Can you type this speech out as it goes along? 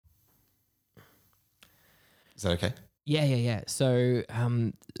Is that okay? Yeah. So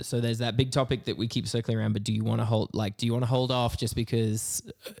there's that big topic that we keep circling around. But do you want to hold off just because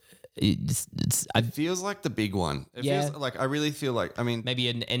It feels like the big one. It feels like, I really feel like, I mean, maybe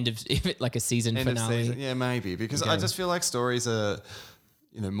an end of like a season end finale? of season. Yeah, maybe. Because I just feel like stories are,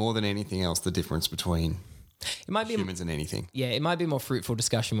 more than anything else, the difference between It might be humans and anything. Yeah, it might be more fruitful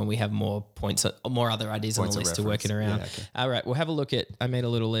discussion when we have more points, more other ideas on the list to work it around. Yeah, okay. All right, we'll have a look at. I made a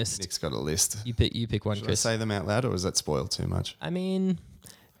little list. Nick's got a list. You pick one, Should I Chris. say them out loud, or is that spoiled too much? I mean,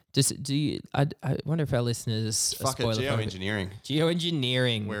 do you? I wonder if our listeners are Fuck it, geoengineering.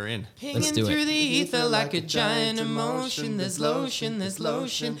 Geoengineering. We're in. Let's do it. Through the ether like a giant emotion. There's lotion. There's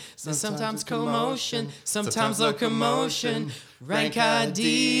sometimes commotion, sometimes locomotion. Rank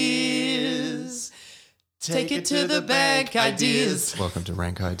ideas. Take it to the bank, ideas. Welcome to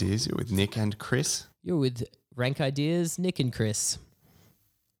Rank Ideas. You're with Nick and Chris. You're with Rank Ideas, Nick and Chris.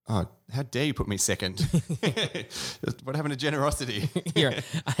 Oh, how dare you put me second? What happened to generosity?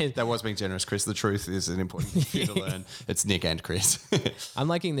 That was being generous, Chris. The truth is an important thing for you to learn. It's Nick and Chris. I'm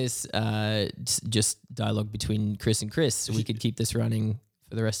liking this just dialogue between Chris and Chris. So we could keep this running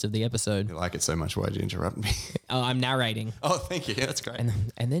for the rest of the episode. You like it so much. Why'd you interrupt me? Oh, I'm narrating. Oh, thank you. That's great.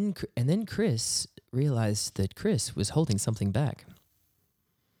 And then Chris realized that Chris was holding something back.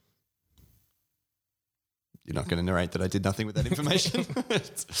 You're not going to narrate that I did nothing with that information.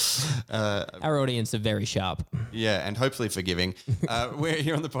 Our audience are very sharp. Yeah, and hopefully forgiving. We're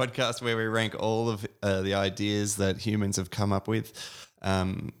here on the podcast where we rank all of the ideas that humans have come up with.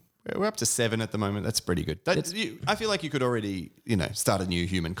 We're up to 7 at the moment. That's pretty good. I feel like you could already, start a new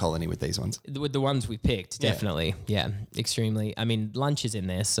human colony with these ones. With the ones we picked, definitely. Yeah, extremely. I mean, lunch is in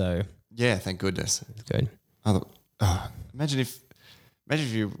there, so. Yeah, thank goodness. Good. Imagine if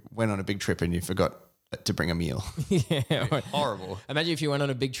you went on a big trip and you forgot to bring a meal. Yeah. Horrible. Imagine if you went on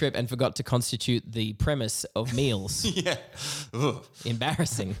a big trip and forgot to constitute the premise of meals. Yeah. Ugh.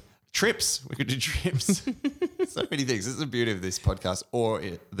 Embarrassing. Trips. We could do trips. So many things. This is the beauty of this podcast, or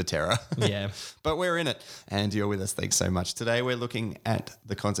the terror. Yeah. But we're in it, and you're with us. Thanks so much. Today we're looking at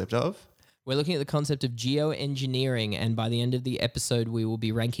the concept of... We're looking at the concept of geoengineering, and by the end of the episode, we will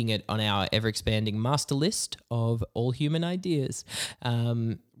be ranking it on our ever-expanding master list of all human ideas.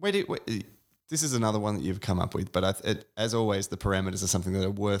 Wait, this is another one that you've come up with, but as always, the parameters are something that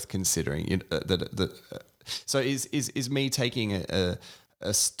are worth considering. So is me taking a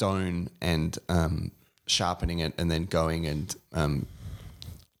stone and sharpening it and then going and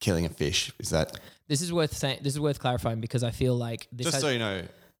killing a fish? Is that... This is worth saying. This is worth clarifying because I feel like this. Just so you know,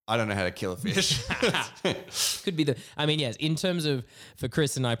 I don't know how to kill a fish. Could be yes, in terms of, for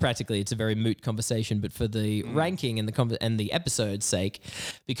Chris and I, practically, it's a very moot conversation, but for the ranking and the episode's sake,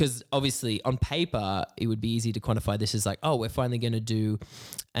 because obviously on paper, it would be easy to quantify this as like, oh, we're finally going to do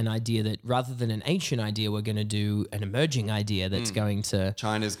an idea that rather than an ancient idea, we're going to do an emerging idea that's going to...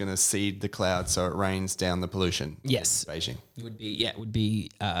 China's going to seed the clouds so it rains down the pollution. Yes. Beijing. It would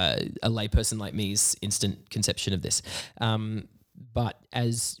be a layperson like me's instant conception of this. But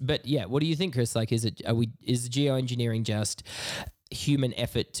what do you think, Chris? Like, is geoengineering just human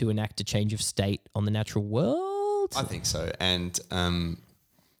effort to enact a change of state on the natural world? I think so. And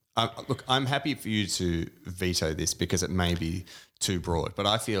look, I'm happy for you to veto this because it may be too broad, but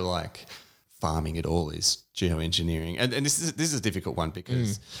I feel like farming at all is geoengineering. And this is a difficult one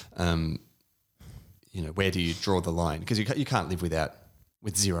because, where do you draw the line? Because you can't live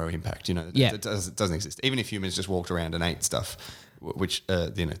with zero impact. It doesn't exist. Even if humans just walked around and ate stuff, which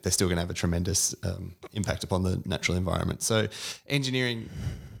they're still going to have a tremendous impact upon the natural environment. So the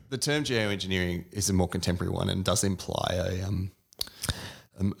term geoengineering is a more contemporary one and does imply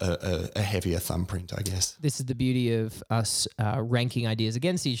a heavier thumbprint, I guess. This is the beauty of us ranking ideas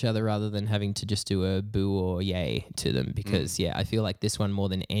against each other rather than having to just do a boo or yay to them because, I feel like this one more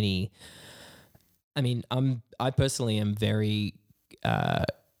than any... I mean, I personally am very...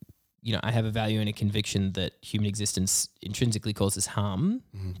 I have a value and a conviction that human existence intrinsically causes harm,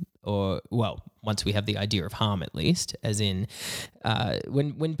 or once we have the idea of harm, at least, as in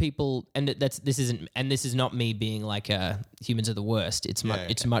when people, and this is not me being like humans are the worst.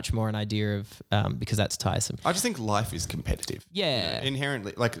 It's much more an idea of because that's tiresome. I just think life is competitive. Yeah,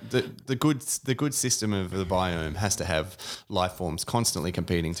 inherently, like the good system of the biome has to have life forms constantly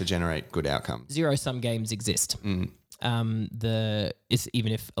competing to generate good outcomes. Zero-sum games exist. It's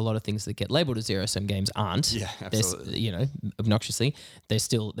even if a lot of things that get labeled as zero-sum games aren't, absolutely. Obnoxiously, they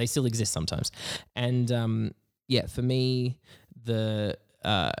still exist sometimes. And for me,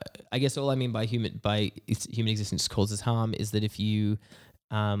 I guess all I mean by human existence causes harm is that if you,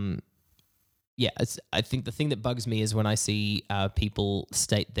 I think the thing that bugs me is when I see people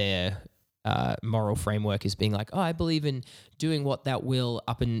state their moral framework is being like, oh, I believe in doing what that will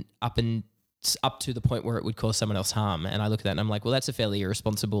up to the point where it would cause someone else harm. And I look at that and I'm like, well, that's a fairly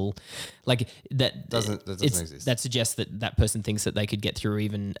irresponsible, like that doesn't exist. That suggests that person thinks that they could get through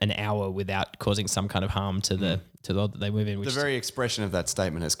even an hour without causing some kind of harm to the world that they live in. Which the very expression of that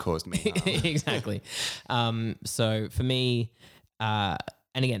statement has caused me harm. Exactly. So for me,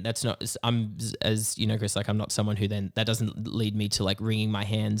 and again, that's not, I'm, as you know, Chris, like I'm not someone who then, that doesn't lead me to like wringing my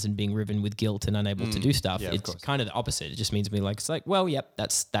hands and being riven with guilt and unable to do stuff. Yeah, it's kind of the opposite. It just means me like, it's like, well, yep,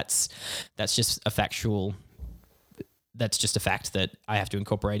 that's just a factual, that's just a fact that I have to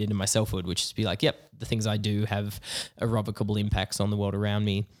incorporate into my selfhood, which is to be like, yep, the things I do have irrevocable impacts on the world around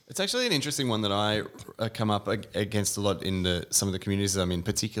me. It's actually an interesting one that I come up against a lot in some of the communities I'm in,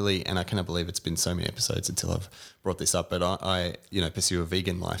 particularly, and I cannot believe it's been so many episodes until I've brought this up, but I pursue a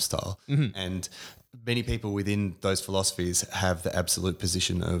vegan lifestyle, and many people within those philosophies have the absolute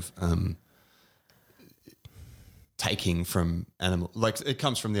position of taking from animal, like it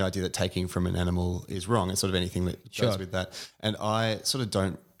comes from the idea that taking from an animal is wrong, and sort of anything that goes with that. And I sort of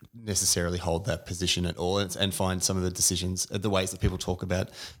don't necessarily hold that position at all, and find some of the decisions, the ways that people talk about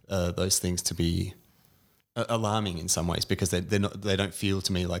those things to be alarming in some ways, because they don't feel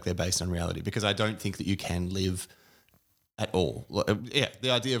to me like they're based on reality, because I don't think that you can live at all.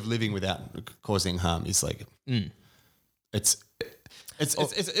 The idea of living without causing harm is like It's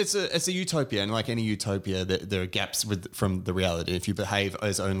a utopia, and like any utopia, there are gaps from the reality. If you behave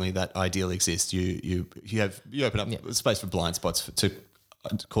as only that ideal exists, you open up space for blind spots to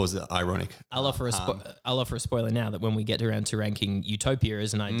cause the ironic. I'll offer a spoiler now that when we get around to ranking utopia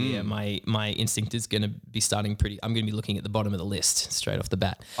as an idea, my instinct is going to be I'm going to be looking at the bottom of the list straight off the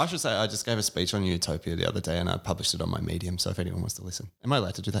bat. I should say I just gave a speech on utopia the other day, and I published it on my Medium. So if anyone wants to listen, am I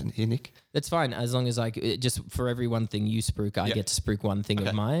allowed to do that here, Nick? That's fine, as long as just for every one thing you spruik, I get to spruik one thing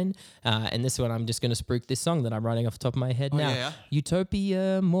of mine. And this one, I'm just going to spruik this song that I'm writing off the top of my head now. Yeah.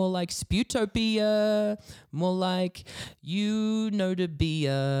 Utopia, more like sputopia, more like to be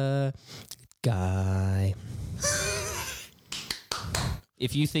a guy.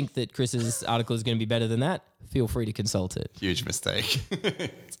 If you think that Chris's article is going to be better than that, feel free to consult it. Huge mistake.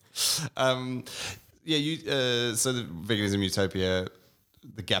 So the veganism utopia,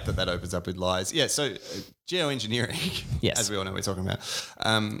 the gap that opens up with lies. Yeah, so geoengineering, yes, as we all know we're talking about.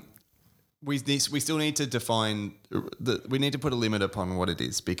 We still need to define, we need to put a limit upon what it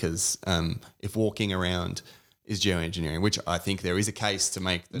is, because if walking around is geoengineering, which I think there is a case to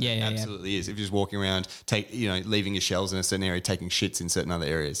make that it absolutely is. If you're just walking around, leaving your shells in a certain area, taking shits in certain other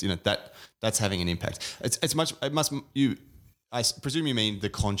areas, that's having an impact. I presume you mean the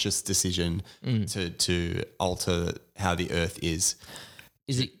conscious decision to alter how the earth is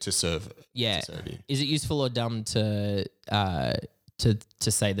to serve you. Is it useful or dumb to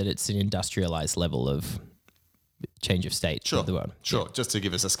say that it's an industrialized level of change of state of the world? Sure, just to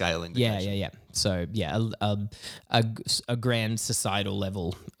give us a scale indication. Yeah. So a grand societal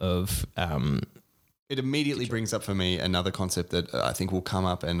level of it immediately brings up for me another concept that I think will come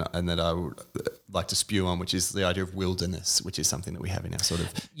up and that I would like to spew on, which is the idea of wilderness, which is something that we have in our sort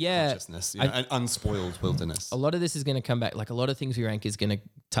of consciousness, an unspoiled wilderness. A lot of this is going to come back, like a lot of things we rank is going to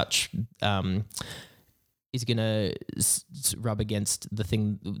touch, is going to rub against the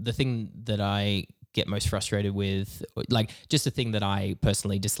thing that I get most frustrated with, like just the thing that I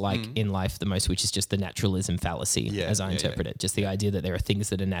personally dislike in life the most, which is just the naturalism fallacy, as I interpret it. Just the idea that there are things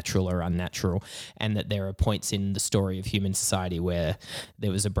that are natural or unnatural, and that there are points in the story of human society where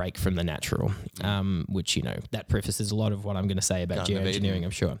there was a break from the natural, which, that prefaces a lot of what I'm going to say about geoengineering,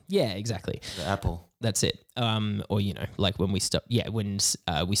 I'm sure. Yeah, exactly. The apple. That's it. Or, like when we stopped playing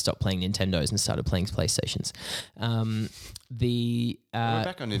Nintendos and started playing PlayStations. We're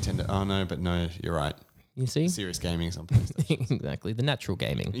back on Nintendo. Oh, no, but no, you're right. You see? Serious gaming is on PlayStation. Exactly. The natural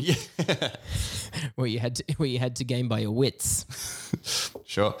gaming. Yeah. where you had to game by your wits.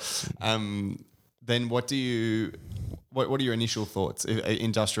 Sure. Then what are your initial thoughts?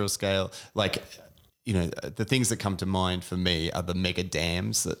 Industrial scale, like, the things that come to mind for me are the mega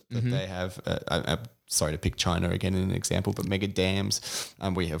dams that they have. I'm sorry to pick China again in an example, but mega dams.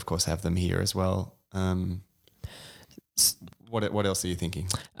 We, of course, have them here as well. What else are you thinking?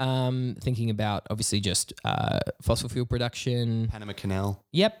 Thinking about, obviously, just fossil fuel production. Panama Canal.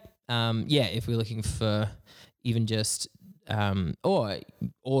 Yep. If we're looking for even just or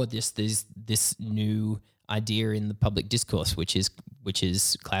this new idea in the public discourse, which is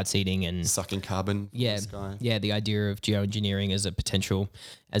cloud seeding and sucking carbon from the sky. Yeah, the idea of geoengineering as a potential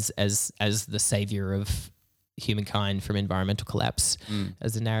as the savior of humankind from environmental collapse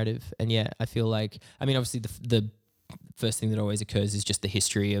as a narrative. And I feel like, obviously the first thing that always occurs is just the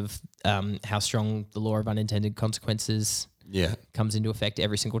history of how strong the law of unintended consequences Yeah. comes into effect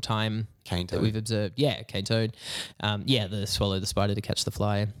every single time Cane that toad. we've observed. Yeah, cane toad. The swallow the spider to catch the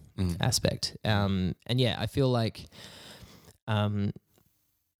fly aspect. And yeah, I feel like the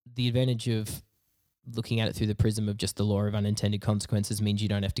advantage of looking at it through the prism of just the law of unintended consequences means you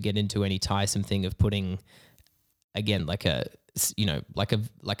don't have to get into any tiresome thing of putting, again, like a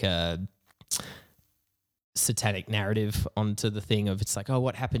satanic narrative onto the thing of it's like, oh,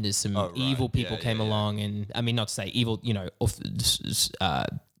 what happened is some evil people came along, and I mean, not to say evil, The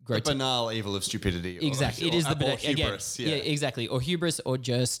banal evil of stupidity. Exactly. It is the or hubris. Again, yeah, exactly. Or hubris, or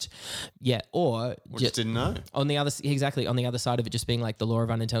just or just didn't know. on the other side of it, just being like the law of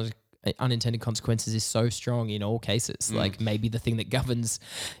unintended consequences is so strong in all cases. Like maybe the thing that governs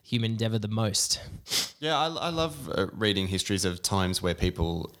human endeavor the most. Yeah, I love reading histories of times where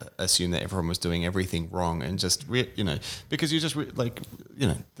people assume that everyone was doing everything wrong and just, because you just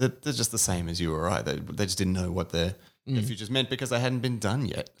they're just the same as you or I. They just didn't know what their futures meant because they hadn't been done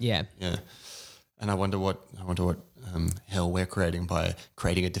yet. Yeah. Yeah. And I wonder what hell we're creating by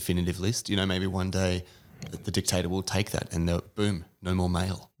creating a definitive list. Maybe one day the dictator will take that and boom, no more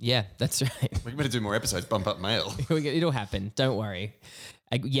mail. Yeah, that's right. We better do more episodes, bump up mail. It'll happen. Don't worry.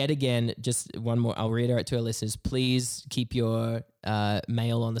 Yet again, just one more. I'll reiterate to our listeners: please keep your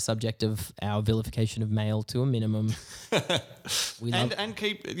mail on the subject of our vilification of mail to a minimum. And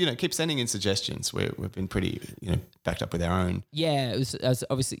keep sending in suggestions. We've been pretty backed up with our own. Yeah, it was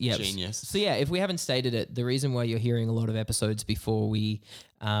obviously genius. So yeah, if we haven't stated it, the reason why you're hearing a lot of episodes before we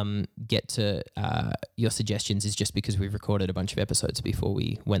get to your suggestions is just because we've recorded a bunch of episodes before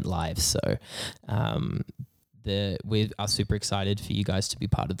we went live. So we are super excited for you guys to be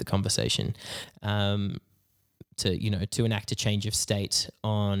part of the conversation, to enact a change of state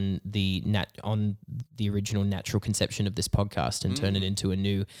on the original natural conception of this podcast and turn it into a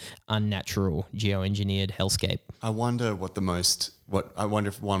new unnatural geoengineered hellscape. I wonder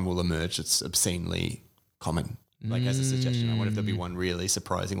if one will emerge that's obscenely common, like as a suggestion. I wonder if there'll be one really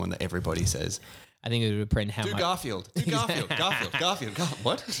surprising one that everybody says. I think it would depend how much. Garfield. Garfield.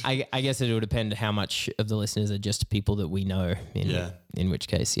 What? I guess it will depend how much of the listeners are just people that we know. In which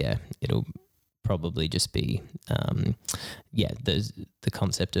case, it'll probably just be, the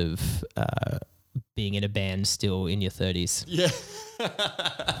concept of being in a band still in your 30s. Yeah.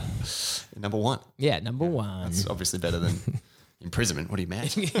 Number one. Yeah, number one. That's obviously better than imprisonment. What do you mean?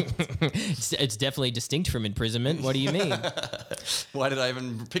 It's definitely distinct from imprisonment. What do you mean? Why did I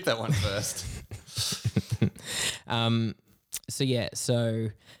even pick that one first? So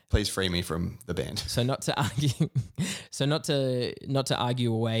please free me from the band. So not to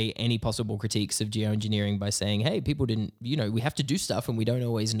argue away any possible critiques of geoengineering by saying, hey, people didn't, we have to do stuff and we don't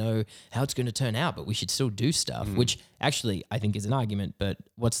always know how it's going to turn out, but we should still do stuff, which actually I think is an argument. But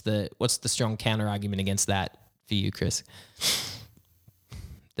what's the strong counter argument against that for you, Chris?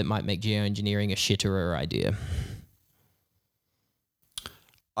 That might make geoengineering a shitterer idea.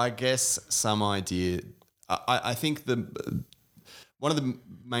 I guess some idea. I think one of the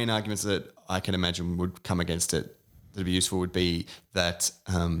main arguments that I can imagine would come against it that'd be useful would be that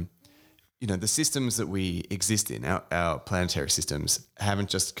the systems that we exist in, our planetary systems, haven't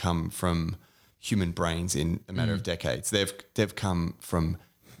just come from human brains in a matter of decades. They've come from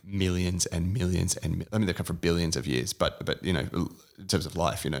millions and millions and they've come from billions of years, but in terms of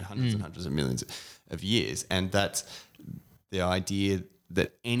life, hundreds and hundreds of millions of years, and that's the idea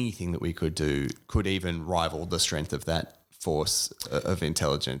that anything that we could do could even rival the strength of that force of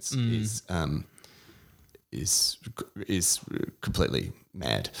intelligence is completely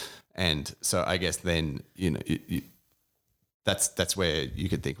mad. And so I guess then that's where you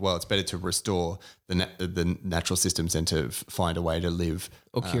could think, well, it's better to restore the natural systems and to find a way to live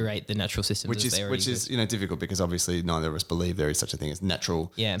or curate the natural systems, which is difficult because obviously neither of us believe there is such a thing as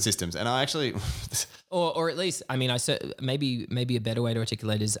natural systems. And I actually, or at least, I mean, maybe a better way to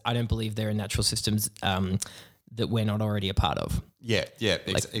articulate is I don't believe there are natural systems that we're not already a part of. Yeah,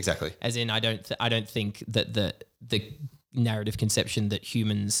 exactly. As in, I don't think that the narrative conception that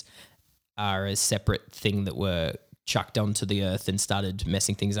humans are a separate thing that were chucked onto the earth and started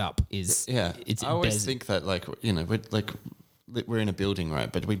messing things up is I always think that we're in a building,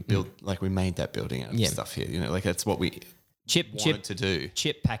 right? But we built we made that building out of stuff here. That's what we wanted to do.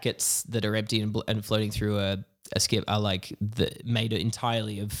 Chip packets that are empty and floating through a skip are made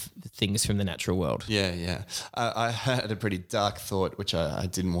entirely of things from the natural world. Yeah. I had a pretty dark thought which I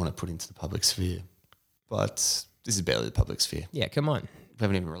didn't want to put into the public sphere, but this is barely the public sphere. Yeah, come on. We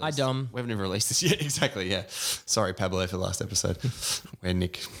haven't even released. Hi, Dom. We haven't even released this yet. Exactly. Yeah. Sorry, Pablo, for the last episode where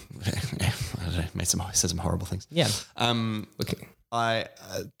Nick, said some horrible things. Yeah. Okay.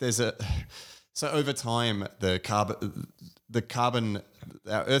 there's a so over time the carbon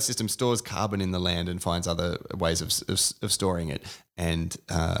our Earth system stores carbon in the land and finds other ways of storing it, and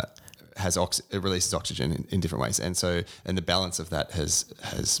it releases oxygen in different ways, and the balance of that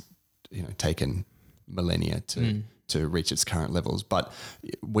has taken millennia to reach its current levels. But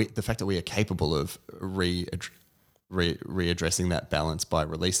the fact that we are capable of readdressing that balance by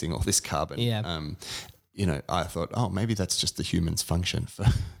releasing all this carbon, I thought, oh, maybe that's just the human's function for.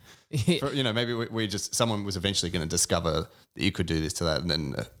 Maybe we just someone was eventually going to discover that you could do this to that, and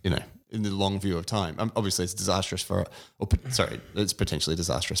then in the long view of time, obviously it's disastrous it's potentially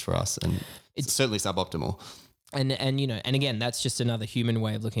disastrous for us, and it's certainly suboptimal. And again, that's just another human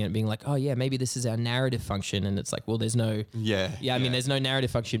way of looking at it, being like, oh yeah, maybe this is our narrative function, and it's like, well, there's no I mean, there's no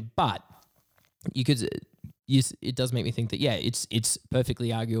narrative function, but you could. It does make me think that it's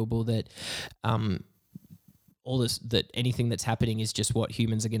perfectly arguable that. All this, that anything that's happening is just what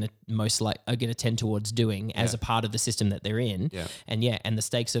humans are going to tend towards doing as a part of the system that they're in. And the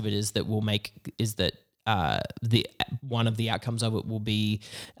stakes of it is that the one of the outcomes of it will be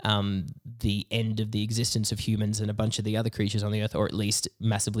the end of the existence of humans and a bunch of the other creatures on the earth, or at least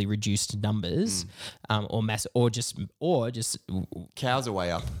massively reduced numbers, or just cows are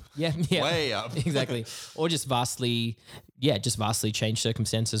way up. Way up. Exactly. Or just vastly changed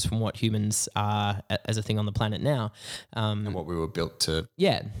circumstances from what humans are as a thing on the planet now, and what we were built to.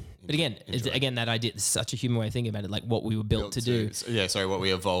 Yeah. But again, that idea is such a human way of thinking about it, like what we were built to do. What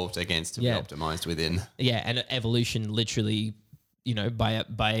we evolved against to be optimized within. Yeah, and evolution literally,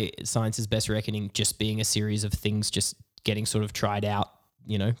 by science's best reckoning, just being a series of things just getting sort of tried out,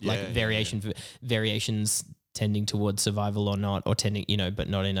 variations tending towards survival or not, or tending, but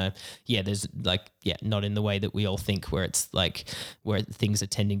not in not in the way that we all think, where it's like where things are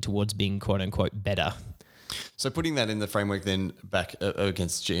tending towards being quote unquote better. So putting that in the framework then back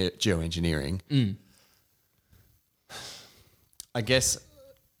against geoengineering, I guess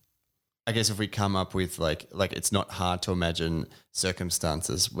if we come up with like it's not hard to imagine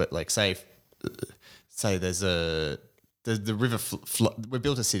circumstances where, like, say there's the river we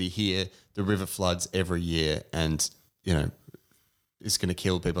built a city here, the river floods every year, and it's going to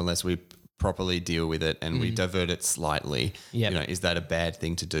kill people unless we properly deal with it and we divert it slightly. Is that a bad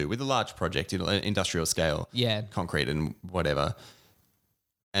thing to do with a large project, industrial scale, concrete and whatever?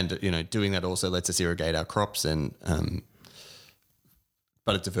 And doing that also lets us irrigate our crops, and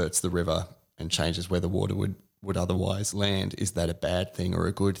but it diverts the river and changes where the water would otherwise land. Is that a bad thing or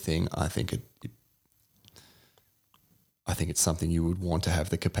a good thing? I think it's something you would want to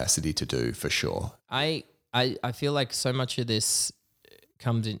have the capacity to do, for sure. I feel like so much of this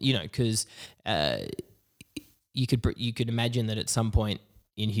comes in, because you could imagine that at some point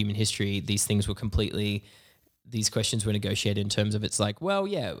in human history, these questions were negotiated in terms of, it's like, well,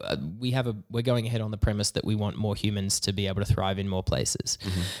 we're going ahead on the premise that we want more humans to be able to thrive in more places.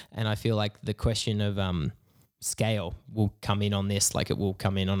 And I feel like the question of scale will come in on this, like it will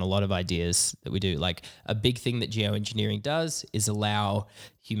come in on a lot of ideas that we do. Like a big thing that geoengineering does is allow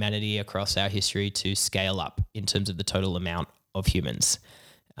humanity across our history to scale up in terms of the total amount of humans,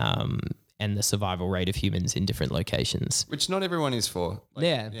 and the survival rate of humans in different locations, which not everyone is for.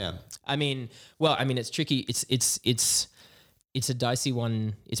 I mean, it's tricky. It's a dicey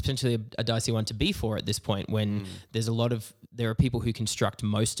one. It's potentially a dicey one to be for at this point, when there are people who construct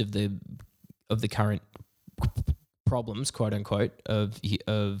most of the current problems, quote unquote, of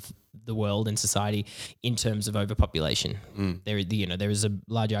the world and society in terms of overpopulation. There is a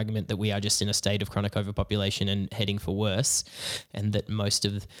large argument that we are just in a state of chronic overpopulation and heading for worse, and that most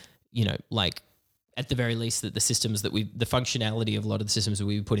of, at the very least, that the systems that the functionality of a lot of the systems that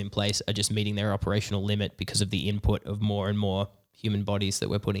we put in place are just meeting their operational limit because of the input of more and more human bodies that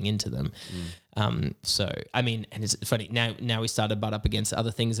we're putting into them. So, I mean, and it's funny, now we start to butt up against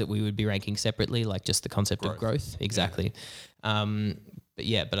other things that we would be ranking separately, like just the concept of growth. Exactly.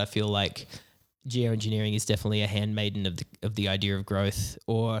 But I feel like geoengineering is definitely a handmaiden of the idea of growth,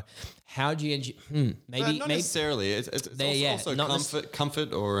 or how maybe not necessarily. It's also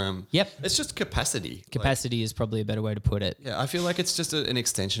comfort, or it's just capacity. Capacity is probably a better way to put it. Yeah, I feel like it's just an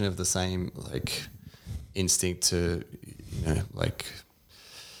extension of the same instinct to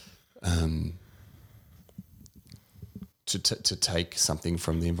to take something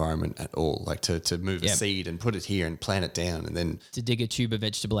from the environment at all, like to move a seed and put it here and plant it down, and then to dig a tube of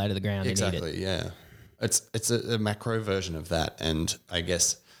vegetable out of the ground and eat it. Yeah. It's a macro version of that, and I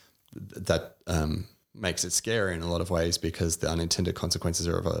guess that makes it scary in a lot of ways because the unintended consequences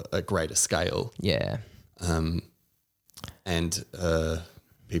are of a greater scale. Yeah. And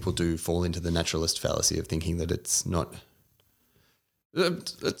people do fall into the naturalist fallacy of thinking that it's not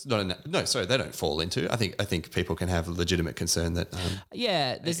It's not no. Sorry, they don't fall into. I think people can have legitimate concern that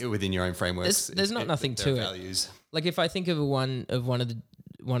Yeah, there's within your own frameworks. there's not nothing there are to it. values. Like if I think of one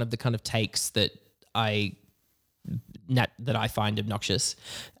of the kind of takes that I find obnoxious,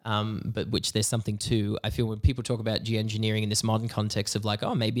 but which there's something to. I feel when people talk about geoengineering in this modern context of like,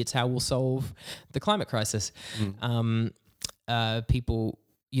 oh, maybe it's how we'll solve the climate crisis. People,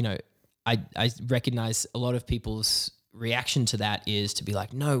 I recognize a lot of people's reaction to that is to be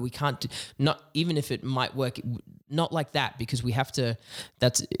like, no, we can't not even if it might work, not like that, because we have to,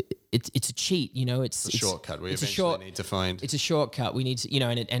 it's a cheat, it's a shortcut. We it's eventually need to find. It's a shortcut. We need to,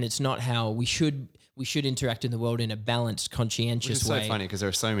 and it's not how we should interact in the world in a balanced, conscientious way. It's so funny because there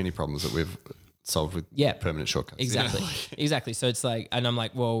are so many problems that we've solved with permanent shortcuts. Exactly. Exactly. So it's like, and I'm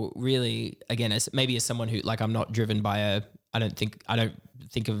like, well, really, again, as someone who, like, I'm not driven by I don't think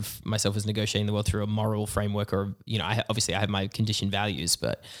of myself as negotiating the world through a moral framework or, obviously I have my conditioned values,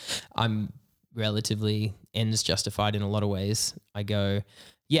 but I'm relatively ends justified in a lot of ways. I go,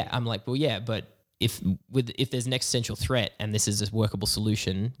 I'm like, well, yeah, but if there's an existential threat and this is a workable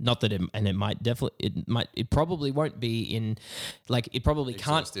solution, not that it probably won't be in, like, it probably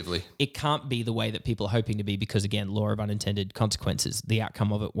it can't be the way that people are hoping to be, because again, law of unintended consequences, the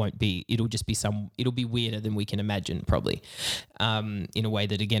outcome of it won't be, it'll be weirder than we can imagine probably, in a way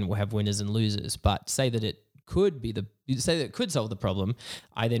that again, we'll have winners and losers. But say that it could solve the problem,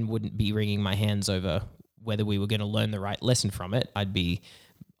 I then wouldn't be wringing my hands over whether we were going to learn the right lesson from it. I'd be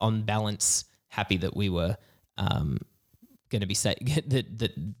on balance happy that we were going to be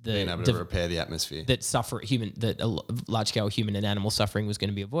being able to repair the atmosphere, that a large scale human and animal suffering was going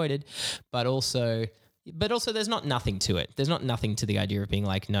to be avoided, but also there's not nothing to it. There's not nothing to the idea of being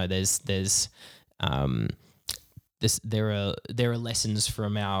like, no, there are lessons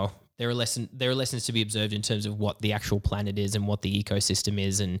from our. There are lessons to be observed in terms of what the actual planet is and what the ecosystem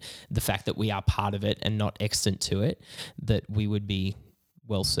is, and the fact that we are part of it and not extant to it, that we would be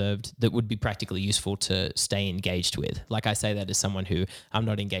well served, that would be practically useful to stay engaged with. Like, I say that as someone who, I'm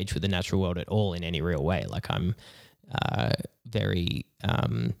not engaged with the natural world at all in any real way. Like, I'm very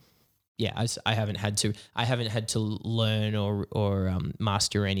I haven't had to learn or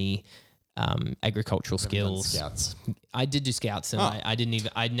master any agricultural skills. Scouts. I did do scouts, and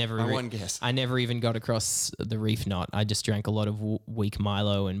I never even got across the reef knot. I just drank a lot of weak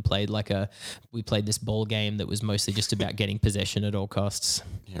Milo and played we played this ball game that was mostly just about getting possession at all costs.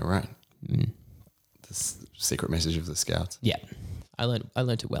 Yeah, right. The secret message of the Scouts. Yeah, I learned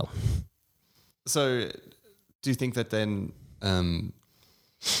it well. So, do you think that then,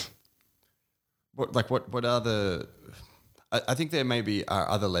 what are the? I think there maybe are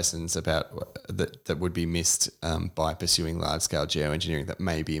other lessons about that would be missed by pursuing large-scale geoengineering that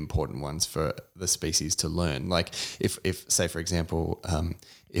may be important ones for the species to learn. Like if say, for example,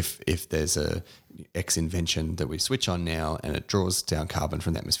 if there's a X invention that we switch on now and it draws down carbon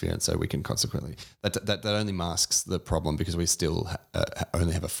from the atmosphere, and so we can consequently that only masks the problem because we still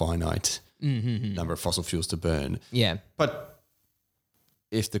only have a finite number of fossil fuels to burn. Yeah, but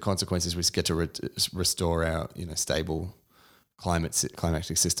if the consequence is we get to restore our stable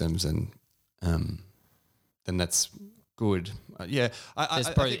climatic systems, and then that's good.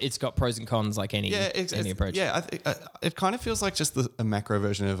 It's got pros and cons, like any approach. Yeah, I think it kind of feels like just a macro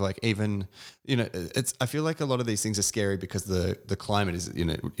version of, like, even I feel like a lot of these things are scary because the climate is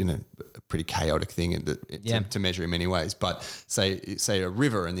a pretty chaotic thing to measure in many ways. But say a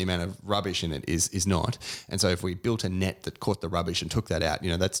river and the amount of rubbish in it is not. And so if we built a net that caught the rubbish and took that out,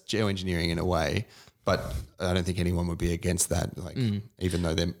 that's geoengineering in a way. But I don't think anyone would be against that, even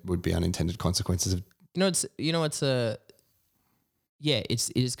though there would be unintended consequences of. It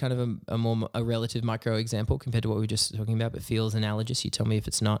is kind of a relative micro example compared to what we were just talking about, but feels analogous. You tell me if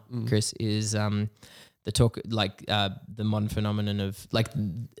it's not, Chris, is the talk, like the modern phenomenon of, like,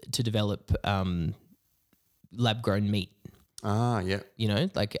 to develop lab grown meat. Ah, yeah.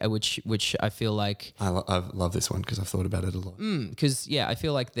 Which I feel like. I love this one because I've thought about it a lot. Because, I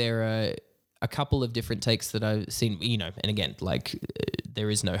feel like there are a couple of different takes that I've seen, and again, like, there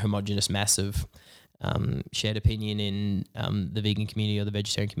is no homogenous mass of shared opinion in the vegan community or the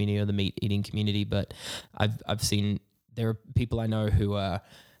vegetarian community or the meat eating community, but I've seen there are people I know who are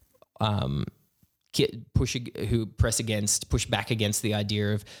push back against the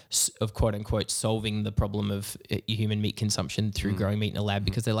idea of quote unquote solving the problem of human meat consumption through growing meat in a lab,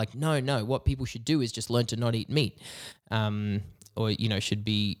 because they're like, no, what people should do is just learn to not eat meat. Or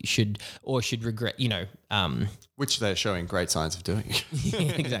should regret, which they're showing great signs of doing. Yeah,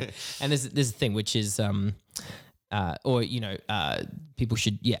 exactly. And there's a thing which is, people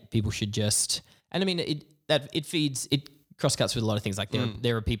should just, and I mean it crosscuts with a lot of things. Like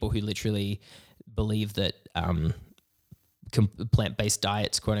there are people who literally believe that plant-based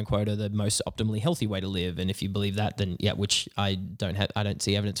diets, quote unquote, are the most optimally healthy way to live. And if you believe that, then which I don't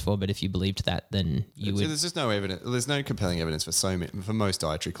see evidence for. But if you believed that, then you would. There's just no evidence. There's no compelling evidence for most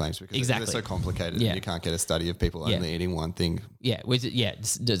dietary claims because they're so complicated. Yeah. And you can't get a study of people only eating one thing. Yeah,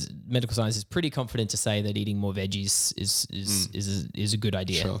 medical science is pretty confident to say that eating more veggies is a good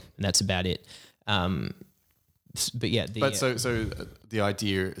idea, and that's about it. But yeah, the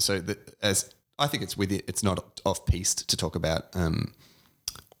idea. So that as I think it's not off piste to talk about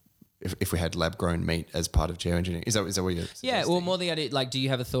if we had lab grown meat as part of geoengineering. Is that what you're suggesting? Yeah, well, more the idea. Like, do you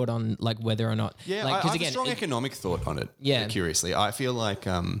have a thought on like whether or not? Yeah, like, I have a strong economic thought on it. Yeah, curiously, I feel like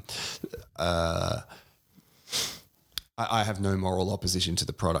I have no moral opposition to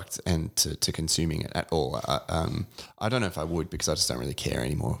the product and to consuming it at all. I don't know if I would because I just don't really care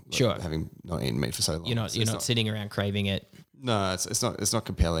anymore. Sure, having not eaten meat for so long, you're not sitting around craving it. No, it's not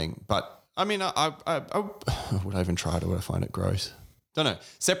compelling. But I mean, I would I even try it or would I find it gross? Don't know.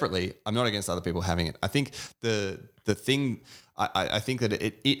 Separately, I'm not against other people having it. I think the thing I think that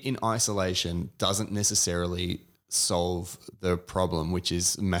it in isolation doesn't necessarily solve the problem, which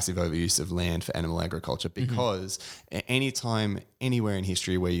is massive overuse of land for animal agriculture, because anytime, anywhere in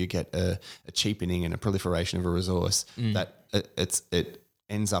history where you get a cheapening and a proliferation of a resource, that it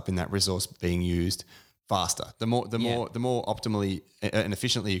ends up in that resource being used faster. The more optimally and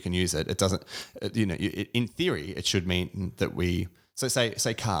efficiently you can use it, it doesn't, in theory, it should mean that so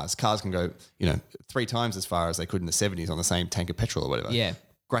say cars can go, 3 times as far as they could in the 70s on the same tank of petrol or whatever. Yeah.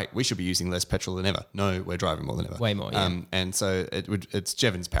 Great. We should be using less petrol than ever. No, we're driving more than ever. Way more. Yeah. And so it's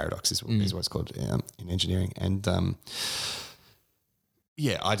Jevons paradox is what it's called in engineering. And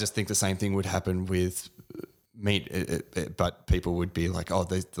I just think the same thing would happen with meat, but people would be like, oh,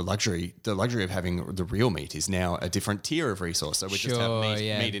 the luxury of having the real meat is now a different tier of resource. So we just have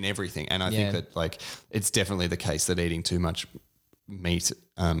meat in everything. And I think that like it's definitely the case that eating too much meat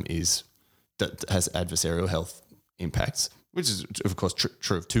has adversarial health impacts, which is of course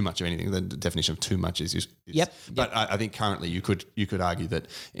true of too much of anything. The definition of too much is yep. But I think currently you could argue that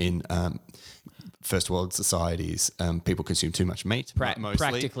in first world societies, people consume too much meat. Mostly.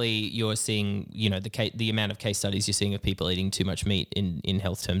 Practically, you're seeing, the amount of case studies you're seeing of people eating too much meat in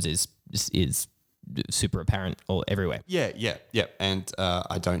health terms is super apparent all everywhere. Yeah. And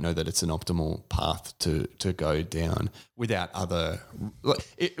I don't know that it's an optimal path to go down without other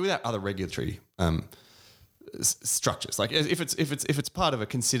regulatory structures. Like if it's part of a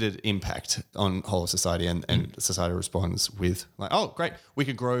considered impact on whole of society and society responds with like, oh great, we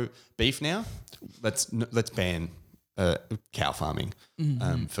could grow beef now. Let's ban cow farming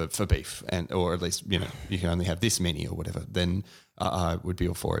for beef, or at least you can only have this many or whatever. Then I would be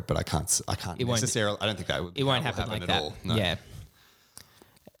all for it, but I can't necessarily. I don't think that would. It won't happen like that. All. No. Yeah.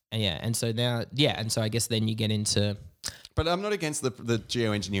 And so now, I guess then you get into. But I'm not against the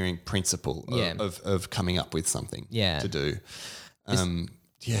geoengineering principle of coming up with something to do.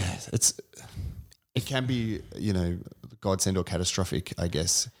 It can be godsend or catastrophic, I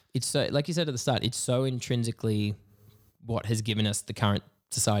guess. It's so, like you said at the start, it's so intrinsically what has given us the current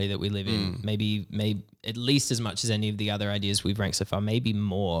society that we live in. Maybe at least as much as any of the other ideas we've ranked so far, maybe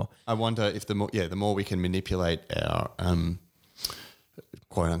more. I wonder if the more we can manipulate our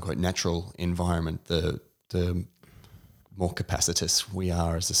quote unquote natural environment, the more capacitous we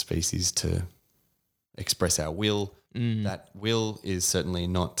are as a species to express our will. That will is certainly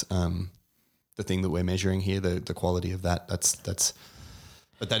not the thing that we're measuring here. The quality of that.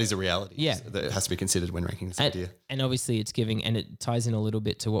 But that is a reality. Yeah. That has to be considered when ranking this idea. And obviously it's giving, and it ties in a little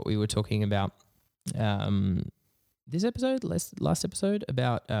bit to what we were talking about this episode, last episode,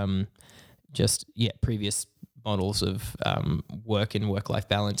 about previous models of work and work-life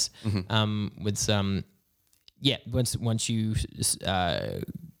balance with some, once you,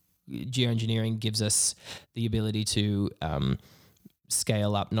 geoengineering gives us the ability to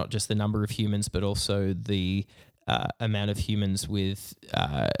scale up not just the number of humans, but also the amount of humans with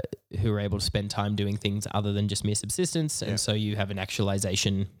who are able to spend time doing things other than just mere subsistence. And so you have an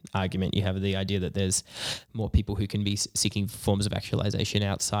actualization argument. You have the idea that there's more people who can be seeking forms of actualization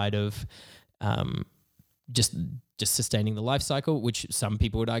outside of just sustaining the life cycle, which some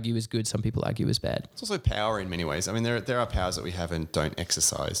people would argue is good, some people argue is bad. It's also power in many ways. I mean, there are powers that we have and don't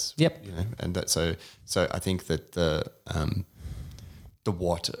exercise. Yep. And that so I think that the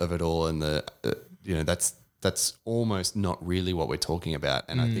what of it all and that's almost not really what we're talking about.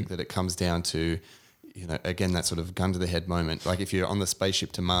 And I think that it comes down to, again, that sort of gun to the head moment. Like if you're on the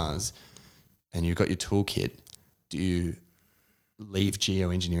spaceship to Mars and you've got your toolkit, do you leave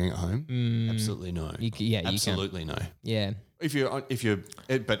geoengineering at home? Absolutely no. You can. Absolutely no. Yeah. If you're,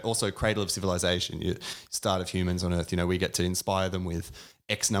 but also cradle of civilization, you start of humans on Earth. We get to inspire them with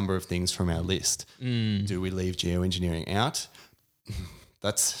X number of things from our list. Do we leave geoengineering out?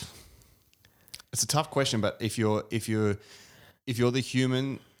 It's a tough question. But if you're the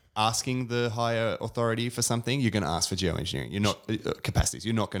human asking the higher authority for something, you're going to ask for geoengineering. You're not capacities.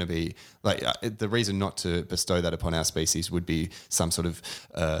 You're not going to be like the reason not to bestow that upon our species would be some sort of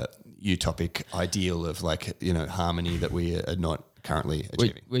utopic ideal of harmony that we are not currently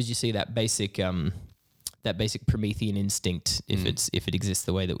achieving. Where did you see that basic Promethean instinct if it exists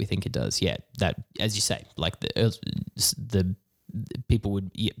the way that we think it does? Yeah, that, as you say, like the people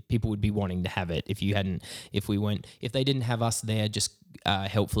would be wanting to have it if they didn't have us there just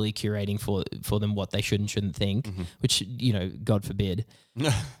helpfully curating for them what they should and shouldn't think, which God forbid.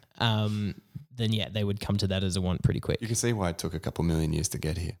 Then they would come to that as a want pretty quick. You can see why it took a couple million years to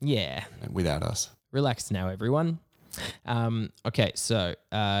get here. Yeah, without us. Relax now, everyone. Okay, so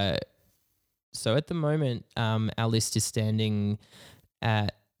at the moment, our list is standing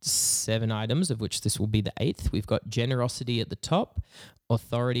at 7 items, of which this will be the 8th. We've got generosity at the top,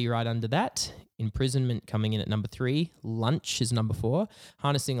 authority right under that, imprisonment coming in at number 3, lunch is number 4,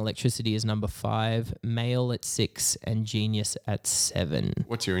 harnessing electricity is number 5, male at 6, and genius at 7.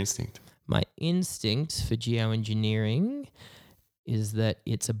 What's your instinct? My instinct for geoengineering is that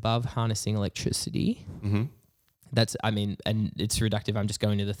it's above harnessing electricity. Mm-hmm. And it's reductive. I'm just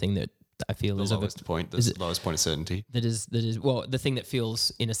going to the thing that I feel the is lowest point. The lowest point of certainty. That is the thing that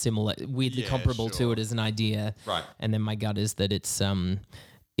feels in a similar, weirdly comparable to it as an idea. Right. And then my gut is that it's in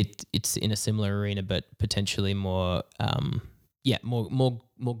a similar arena, but potentially more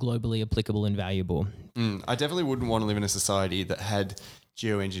globally applicable and valuable. I definitely wouldn't want to live in a society that had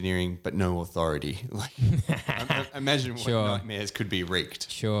geoengineering but no authority. Like, imagine what nightmares could be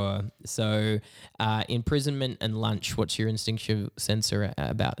wreaked. Sure. So, imprisonment and lunch. What's your instinctual sense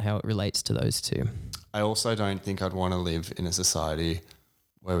about how it relates to those two? I also don't think I'd want to live in a society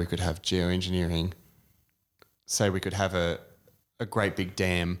where we could have geoengineering. Say we could have a great big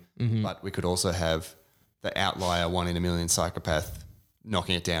dam, but we could also have the outlier 1 in a million psychopath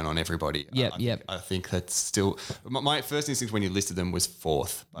knocking it down on everybody. I think that's still my first instinct when you listed them was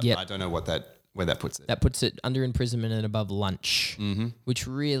 4th. But I don't know where that puts it. That puts it under imprisonment and above lunch, which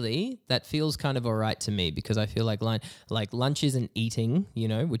really that feels kind of all right to me because I feel like lunch isn't eating,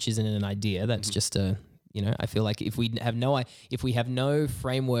 which isn't an idea. That's just a. I feel like if we have no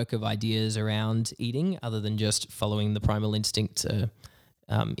framework of ideas around eating other than just following the primal instinct to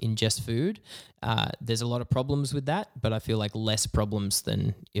ingest food, there's a lot of problems with that, but I feel like less problems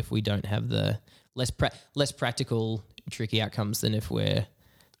than if we don't have the less practical, tricky outcomes than if we're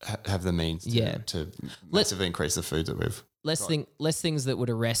have the means to massively increase the food that we've less things that would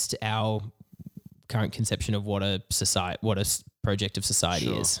arrest our current conception of what a project of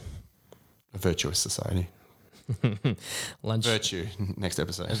society is. A virtuous society. Lunch. Virtue. Next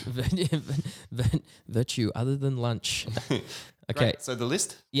episode. Virtue other than lunch. Okay. Right, so the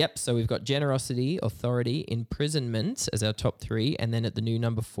list? Yep. So we've got generosity, authority, imprisonment as our top 3. And then at the new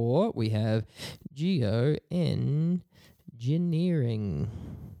number 4, we have geoengineering.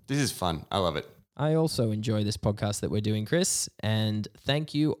 This is fun. I love it. I also enjoy this podcast that we're doing, Chris. And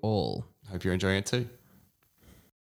thank you all. Hope you're enjoying it too.